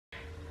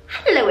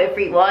Hello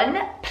everyone.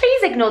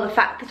 Please ignore the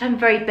fact that I'm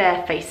very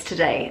barefaced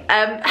today.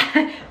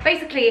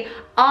 Basically,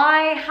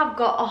 I have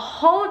got a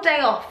whole day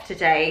off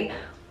today,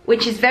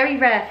 which is very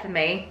rare for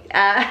me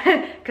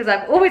because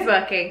I'm always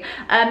working.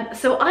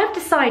 So I've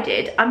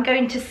decided I'm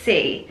going to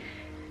see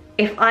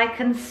if I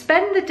can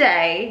spend the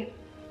day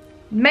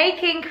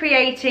making,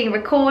 creating,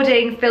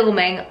 recording,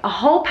 filming a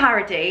whole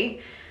parody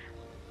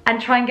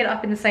and try and get it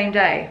up in the same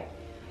day.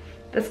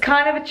 That's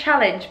kind of a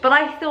challenge, but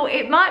I thought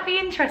it might be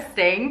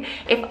interesting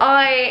if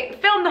I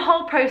film the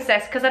whole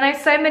process, because I know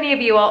so many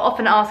of you are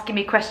often asking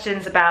me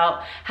questions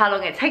about how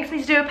long it takes me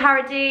to do a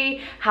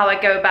parody, how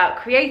I go about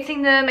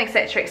creating them,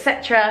 etc,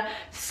 etc.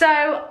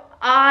 So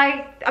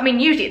I mean,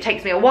 usually it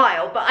takes me a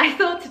while, but I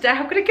thought today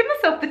I'm gonna give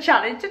myself the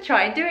challenge to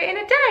try and do it in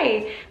a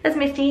day. There's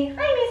Misty.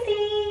 Hi,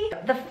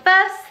 Misty. The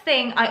first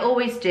thing I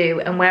always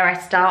do, and where I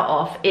start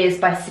off, is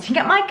by sitting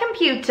at my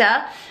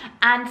computer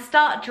and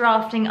start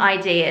drafting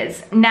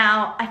ideas.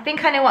 Now, I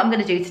think I know what I'm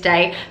gonna do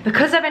today.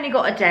 Because I've only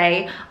got a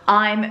day,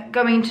 I'm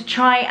going to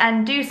try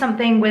and do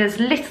something with as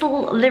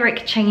little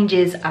lyric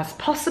changes as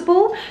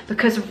possible,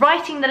 because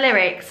writing the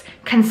lyrics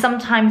can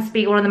sometimes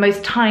be one of the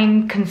most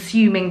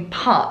time-consuming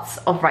parts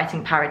of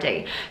writing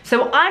parody.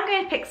 So I'm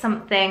going to pick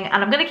something,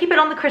 and I'm gonna keep it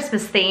on the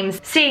Christmas themes,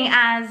 seeing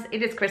as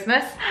it is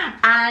Christmas,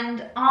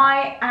 and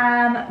I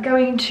am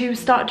going to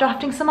start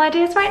drafting some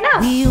ideas right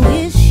now. We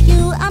wish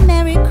you a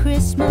Merry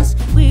Christmas.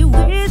 We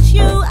wish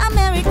you a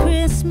Merry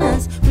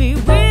Christmas. We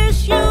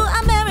wish you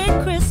a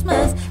Merry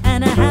Christmas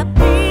and a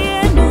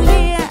Happy New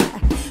Year.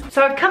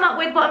 So I've come up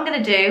with what I'm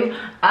gonna do.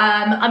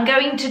 I'm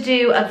going to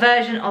do a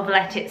version of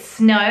Let It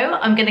Snow.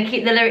 I'm gonna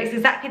keep the lyrics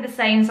exactly the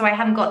same, so I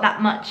haven't got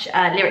that much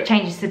lyric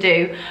changes to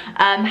do.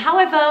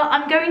 However,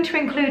 I'm going to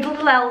include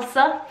Little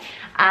Elsa,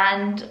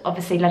 and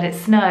obviously Let It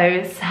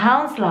Snow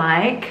sounds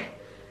like,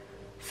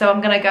 so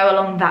I'm gonna go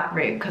along that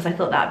route because I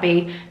thought that'd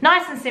be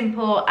nice and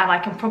simple, and I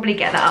can probably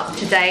get that up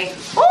today.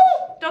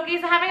 Oh,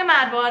 doggies are having a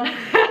mad one.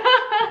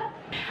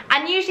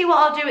 And usually what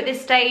I'll do at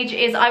this stage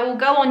is I will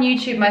go on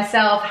YouTube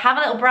myself, have a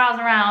little browse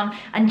around,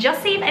 and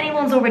just see if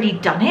anyone's already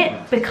done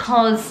it,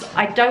 because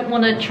I don't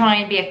want to try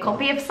and be a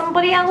copy of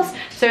somebody else.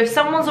 So if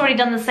someone's already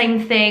done the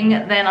same thing,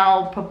 then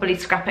I'll probably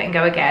scrap it and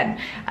go again.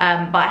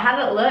 But I had a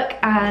little look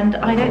and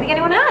I don't think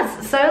anyone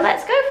has, so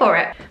let's go for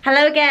it.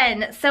 Hello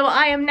again. So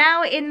I am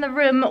now in the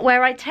room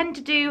where I tend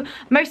to do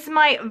most of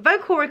my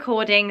vocal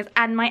recordings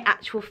and my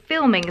actual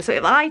filming. So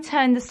if I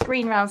turn the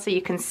screen around so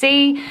you can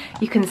see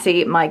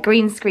my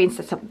green screen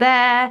set up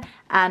there,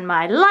 and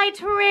my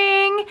light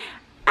ring,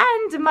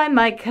 and my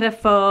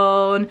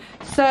microphone.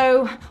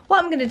 So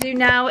what I'm gonna do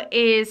now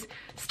is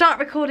start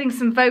recording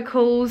some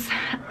vocals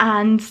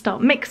and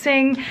start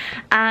mixing,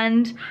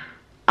 and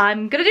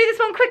I'm gonna do this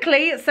one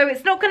quickly, so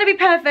it's not gonna be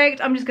perfect.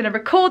 I'm just gonna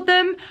record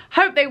them,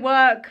 hope they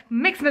work,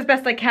 mix them as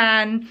best I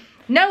can,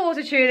 no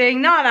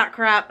auto-tuning, none of that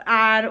crap,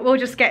 and we'll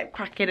just get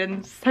cracking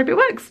and hope it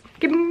works.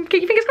 Keep your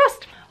fingers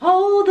crossed.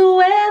 Oh, the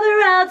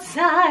weather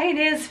outside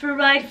is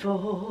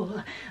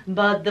frightful,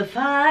 but the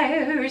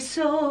fire's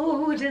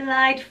so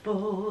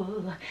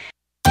delightful.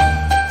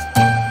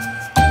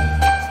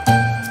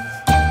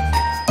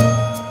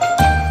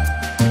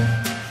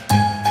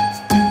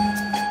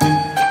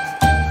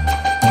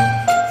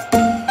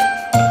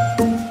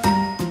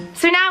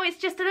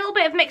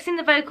 Mixing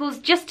the vocals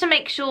just to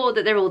make sure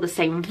that they're all the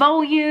same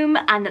volume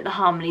and that the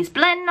harmonies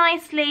blend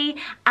nicely,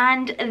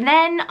 and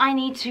then I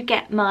need to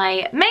get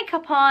my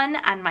makeup on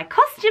and my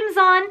costumes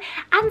on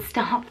and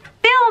start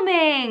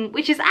filming,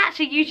 which is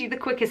actually usually the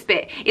quickest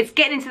bit. It's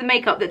getting into the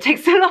makeup that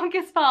takes the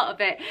longest part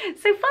of it.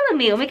 So follow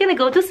me and we're gonna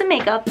go do some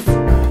makeups.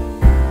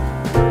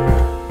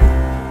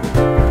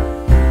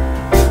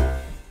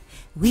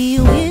 We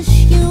wish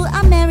you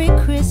a Merry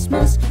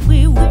Christmas.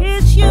 We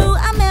wish you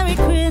a Merry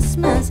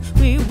Christmas.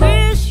 We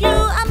wish you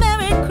a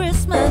Merry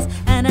Christmas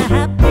and a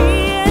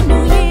Happy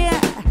New Year.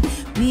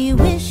 We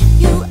wish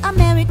you a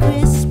Merry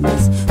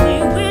Christmas.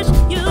 We wish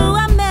you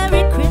a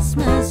Merry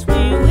Christmas.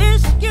 We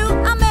wish you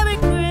a Merry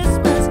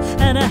Christmas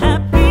and a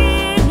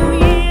Happy New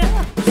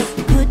Year.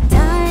 Good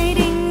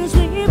tidings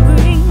we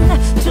bring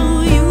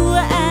to you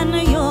and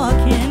your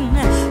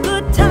kin.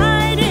 Good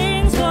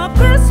tidings for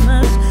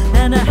Christmas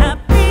and a Happy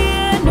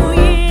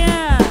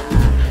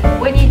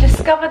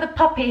Discover the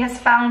puppy has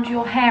found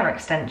your hair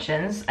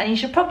extensions, and you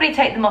should probably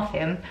take them off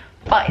him,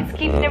 but it's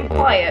keeping him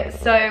quiet,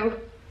 so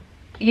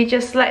you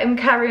just let him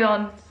carry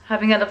on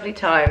having a lovely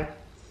time.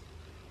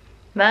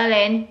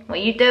 Merlin, what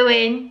are you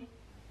doing?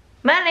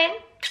 Merlin?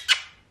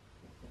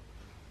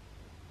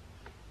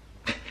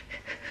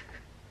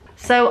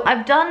 So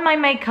I've done my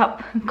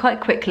makeup quite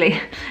quickly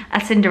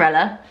as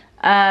Cinderella.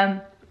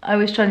 I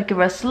was trying to give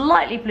her a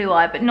slightly blue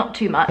eye, but not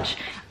too much.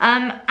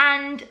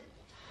 And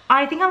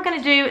I think I'm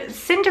gonna do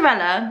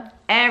Cinderella,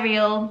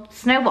 Ariel,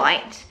 Snow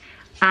White,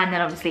 and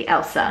then obviously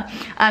Elsa.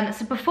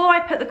 So before I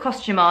put the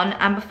costume on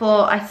and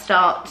before I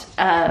start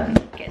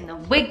getting the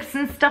wigs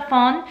and stuff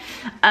on,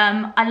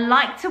 I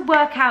like to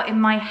work out in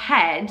my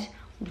head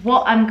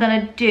what I'm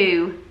gonna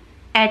do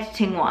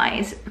editing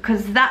wise,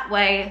 because that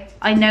way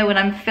I know when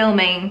I'm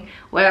filming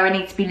where I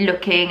need to be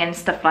looking and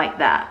stuff like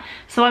that.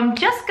 So I'm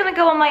just gonna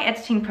go on my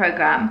editing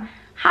program,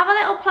 have a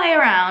little play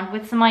around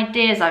with some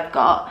ideas I've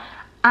got,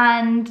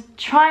 and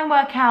try and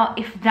work out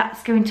if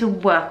that's going to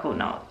work or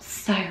not.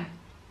 So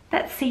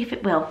let's see if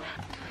it will.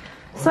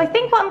 So I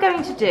think what I'm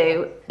going to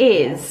do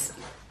is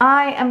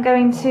I am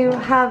going to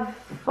have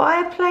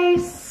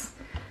fireplace,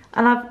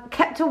 and I've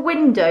kept a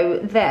window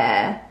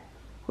there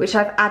which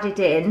I've added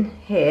in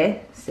here.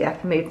 See, I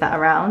can move that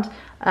around.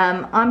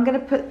 I'm gonna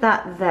put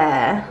that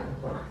there,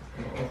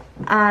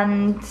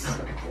 and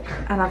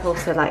I've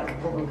also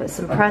like put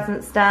some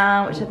presents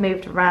down which I've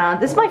moved around.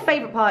 This is my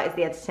favourite part, is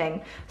the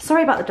editing.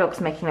 Sorry about the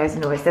dogs making loads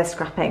of noise, they're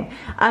scrapping.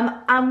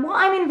 And what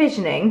I'm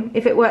envisioning,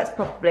 if it works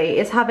properly,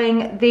 is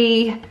having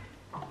the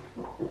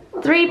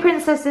 3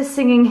 princesses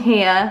singing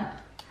here,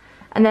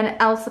 and then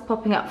Elsa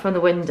popping up from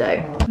the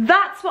window.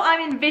 That's what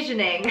I'm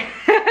envisioning.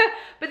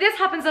 But this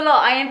happens a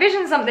lot. I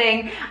envision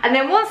something, and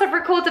then once I've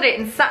recorded it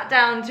and sat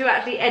down to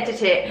actually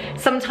edit it,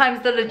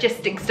 sometimes the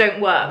logistics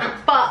don't work.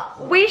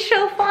 But we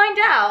shall find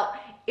out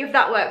if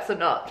that works or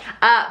not.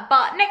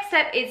 But next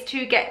step is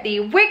to get the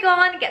wig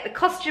on, get the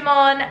costume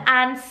on,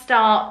 and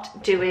start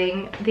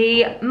doing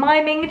the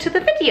miming to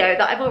the video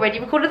that I've already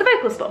recorded the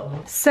vocals for.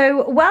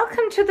 So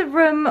welcome to the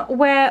room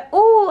where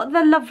all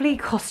the lovely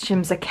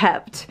costumes are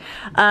kept.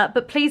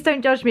 But please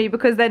don't judge me,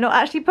 because they're not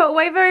actually put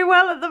away very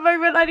well at the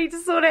moment. I need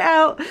to sort it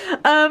out.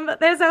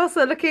 There's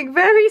Elsa looking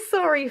very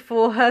sorry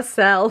for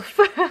herself.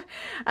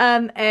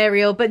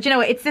 Ariel, but do you know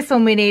what, it's this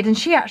one we need, and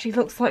she actually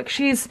looks like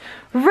she's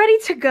ready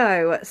to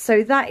go.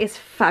 So that is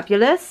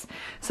fabulous.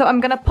 So I'm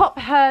gonna pop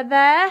her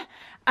there,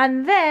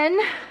 and then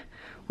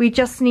we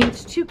just need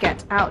to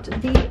get out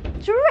the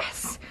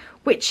dress,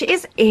 which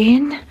is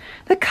in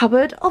the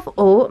cupboard of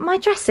all my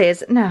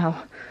dresses.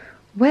 Now,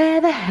 where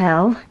the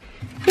hell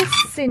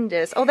is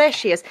Cinders? Oh, there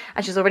she is.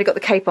 And she's already got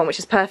the cape on, which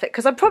is perfect,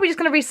 because I'm probably just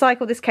going to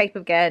recycle this cape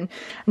again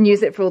and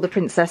use it for all the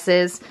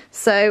princesses.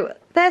 So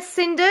there's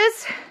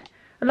Cinders,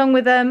 along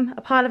with a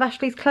pile of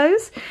Ashley's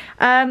clothes.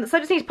 So I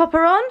just need to pop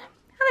her on.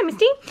 Hello,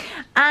 Misty.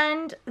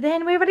 And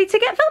then we're ready to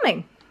get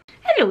filming.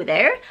 Hello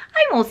there.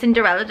 I'm all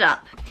Cinderellaed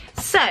up.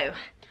 So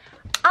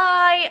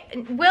I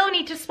will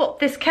need to swap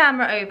this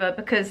camera over,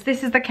 because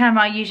this is the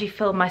camera I usually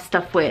film my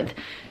stuff with.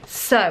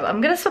 So I'm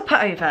going to swap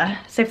it over.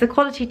 So if the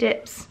quality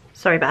dips,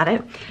 sorry about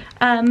it.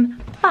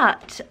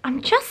 But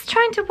I'm just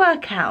trying to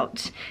work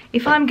out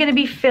if I'm going to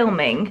be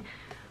filming,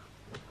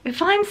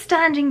 if I'm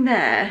standing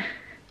there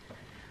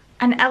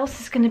and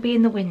Elsa's going to be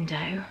in the window.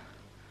 Am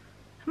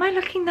I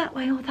looking that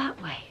way or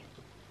that way?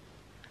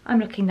 I'm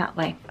looking that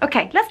way.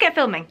 Okay, let's get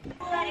filming.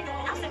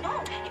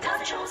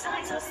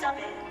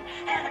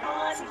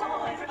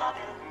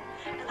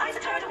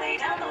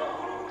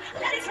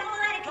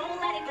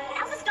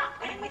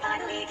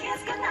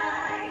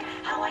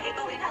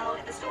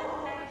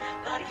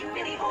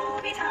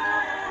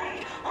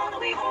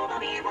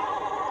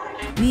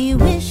 We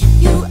wish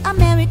you a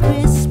Merry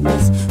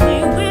Christmas.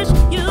 We wish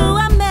you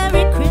a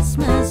Merry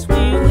Christmas.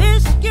 We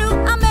wish you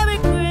a Merry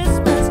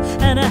Christmas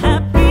and a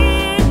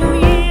Happy New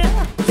Year.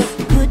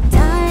 Good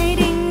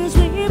tidings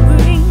we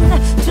bring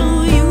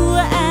to you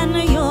and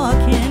your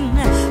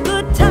kin.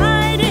 Good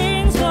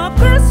tidings for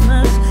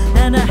Christmas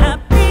and a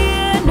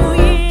Happy New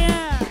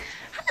Year.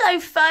 Hello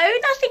phone,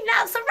 I think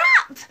that's a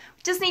wrap.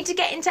 Just need to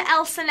get into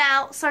Elsa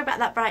now. Sorry about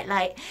that bright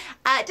light.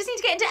 Just need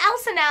to get into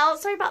Elsa now.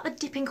 Sorry about the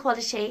dipping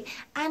quality.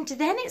 And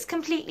then it's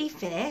completely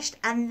finished.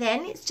 And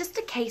then it's just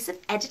a case of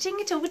editing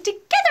it all together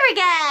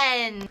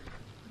again.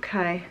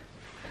 Okay.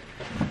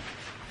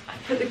 I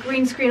put the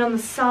green screen on the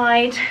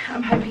side.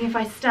 I'm hoping if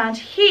I stand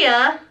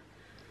here,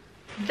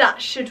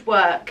 that should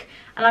work.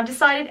 And I've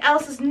decided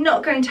Elsa's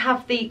not going to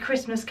have the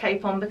Christmas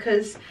cape on,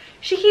 because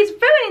she keeps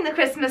ruining the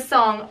Christmas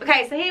song.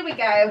 Okay, so here we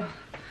go.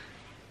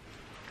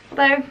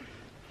 Although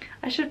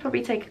I should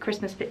probably take a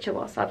Christmas picture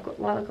while I've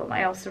got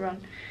my Elsa on.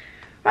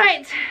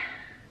 Right,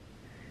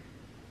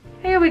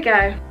 here we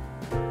go.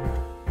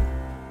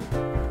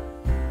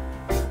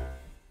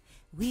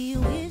 We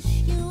wish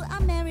you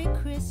a Merry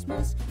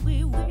Christmas.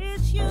 We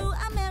wish you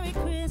a Merry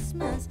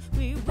Christmas.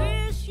 We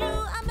wish you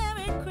a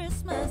Merry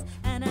Christmas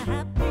and a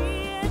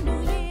Happy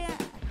New Year.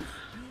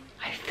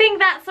 I think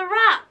that's a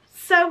wrap.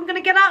 So I'm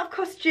gonna get out of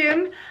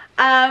costume,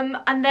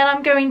 and then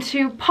I'm going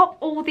to pop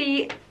all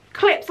the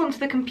clips onto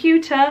the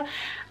computer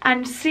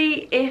and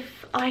see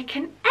if I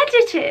can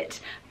edit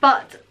it.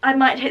 But I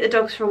might take the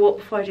dogs for a walk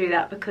before I do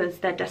that, because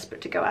they're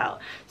desperate to go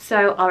out.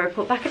 So I'll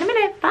report back in a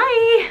minute.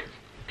 Bye.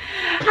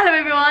 Hello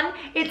everyone.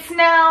 It's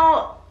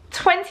now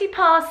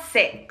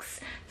 6:20.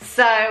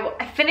 So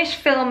I finished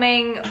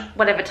filming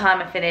whatever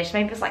time I finished,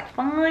 maybe it was like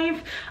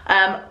 5.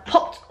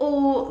 Popped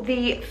all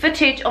the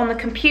footage on the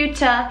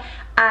computer,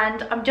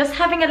 and I'm just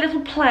having a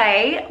little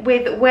play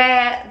with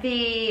where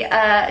the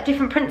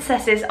different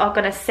princesses are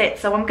gonna sit.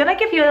 So I'm gonna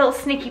give you a little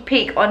sneaky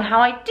peek on how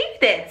I do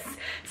this.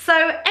 So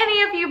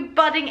any of you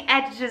budding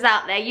editors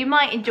out there, you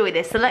might enjoy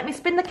this. So let me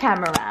spin the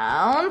camera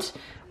around.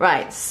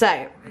 Right,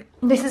 so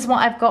this is what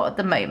I've got at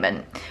the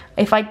moment.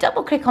 If I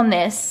double click on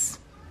this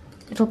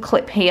little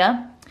clip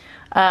here,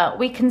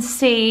 we can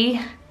see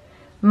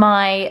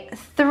my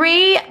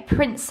 3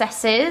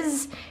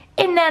 princesses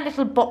in their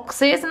little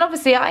boxes, and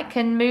obviously I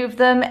can move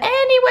them anywhere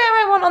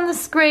I want on the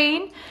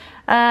screen.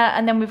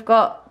 And then we've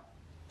got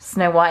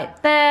Snow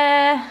White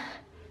there,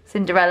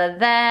 Cinderella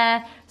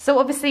there. So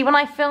obviously when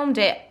I filmed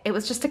it, it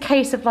was just a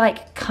case of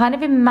like kind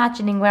of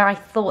imagining where I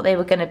thought they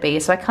were going to be.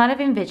 So I kind of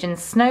envisioned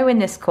Snow in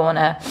this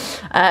corner,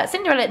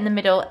 Cinderella in the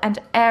middle, and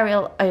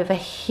Ariel over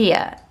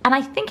here. And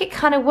I think it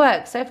kind of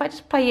works. So if I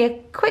just play you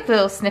a quick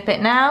little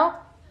snippet now.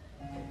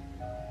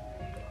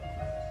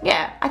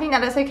 Yeah, I think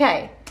that looks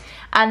okay.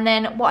 And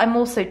then what I'm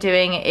also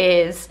doing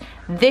is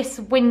this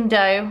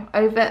window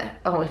over,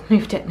 oh, I've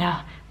moved it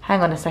now.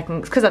 Hang on a second,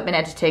 it's because I've been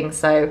editing.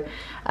 So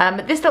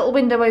this little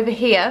window over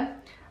here,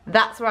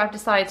 that's where I've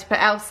decided to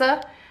put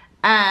Elsa.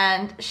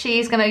 And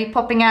she's gonna be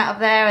popping out of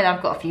there, and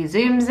I've got a few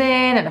zooms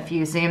in and a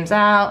few zooms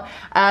out.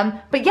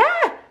 But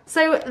yeah,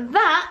 so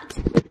that,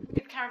 move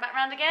the camera back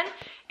around again,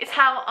 is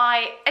how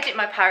I edit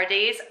my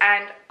parodies,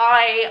 and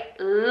I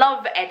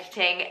love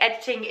editing.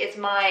 Editing is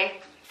my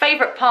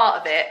favorite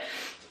part of it.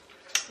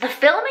 The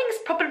filming's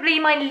probably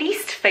my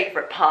least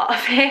favorite part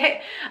of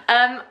it.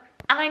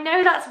 And I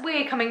know that's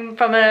weird coming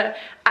from a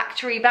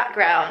actory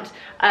background,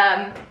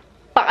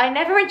 but I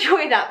never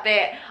enjoy that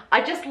bit.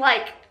 I just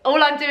like,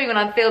 all I'm doing when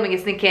I'm filming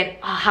is thinking,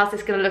 oh, how's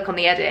this gonna look on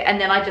the edit?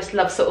 And then I just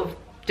love sort of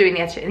doing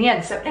the edit in the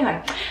end. So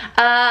anyway,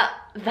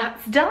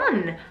 that's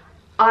done.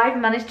 I've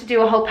managed to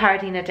do a whole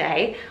parody in a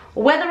day.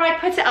 Whether I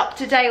put it up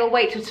today or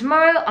wait till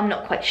tomorrow, I'm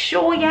not quite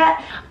sure yet.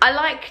 I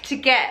like to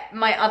get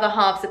my other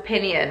half's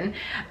opinion,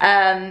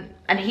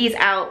 and he's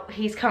out,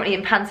 he's currently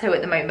in Panto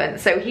at the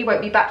moment, so he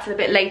won't be back till a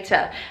bit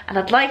later, and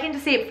I'd like him to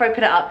see it before I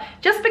put it up,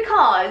 just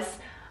because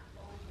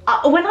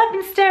when I've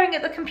been staring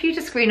at the computer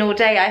screen all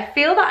day, I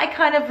feel that I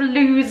kind of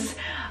lose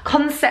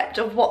concept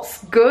of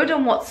what's good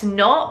and what's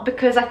not,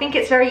 because I think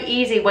it's very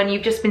easy when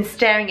you've just been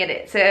staring at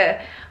it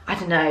to, I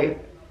don't know,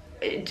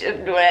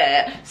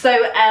 so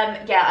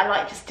yeah, I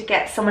like just to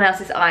get someone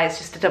else's eyes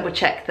just to double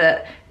check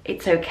that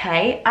it's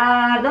okay,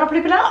 and then I'll put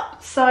it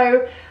up.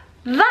 So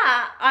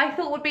that I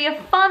thought would be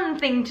a fun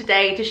thing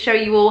today, to show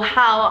you all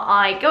how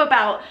I go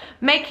about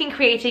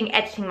creating,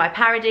 editing my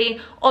parody.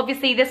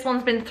 Obviously this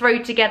one's been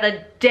thrown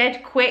together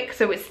dead quick,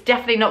 so it's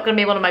definitely not going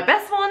to be one of my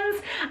best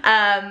ones,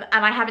 and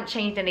I haven't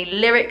changed any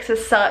lyrics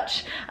as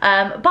such,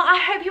 but I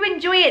hope you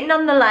enjoy it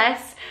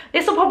nonetheless.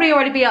 This will probably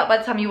already be up by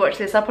the time you watch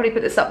this. I'll probably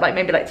put this up like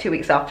maybe like 2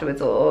 weeks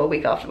afterwards, or a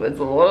week afterwards,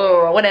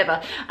 or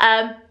whatever.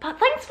 But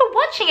thanks for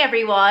watching,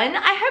 everyone.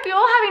 I hope you're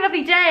all having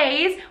lovely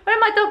days. Where are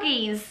my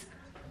doggies?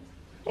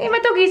 Hey, my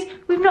doggies.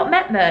 We've not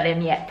met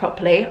Merlin yet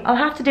properly. I'll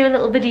have to do a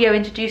little video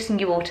introducing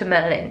you all to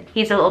Merlin.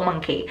 He's a little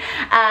monkey.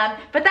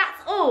 But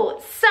that's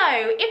all. So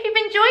if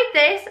you've enjoyed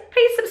this,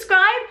 please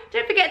subscribe.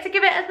 Don't forget to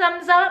give it a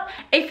thumbs up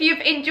if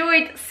you've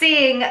enjoyed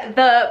seeing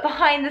the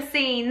behind the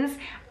scenes.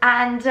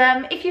 And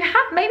if you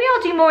have, maybe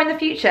I'll do more in the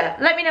future.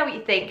 Let me know what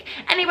you think.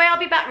 Anyway, I'll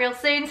be back real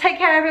soon. Take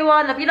care,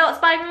 everyone. Love you lots.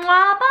 Bye.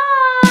 Mwah.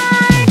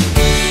 Bye.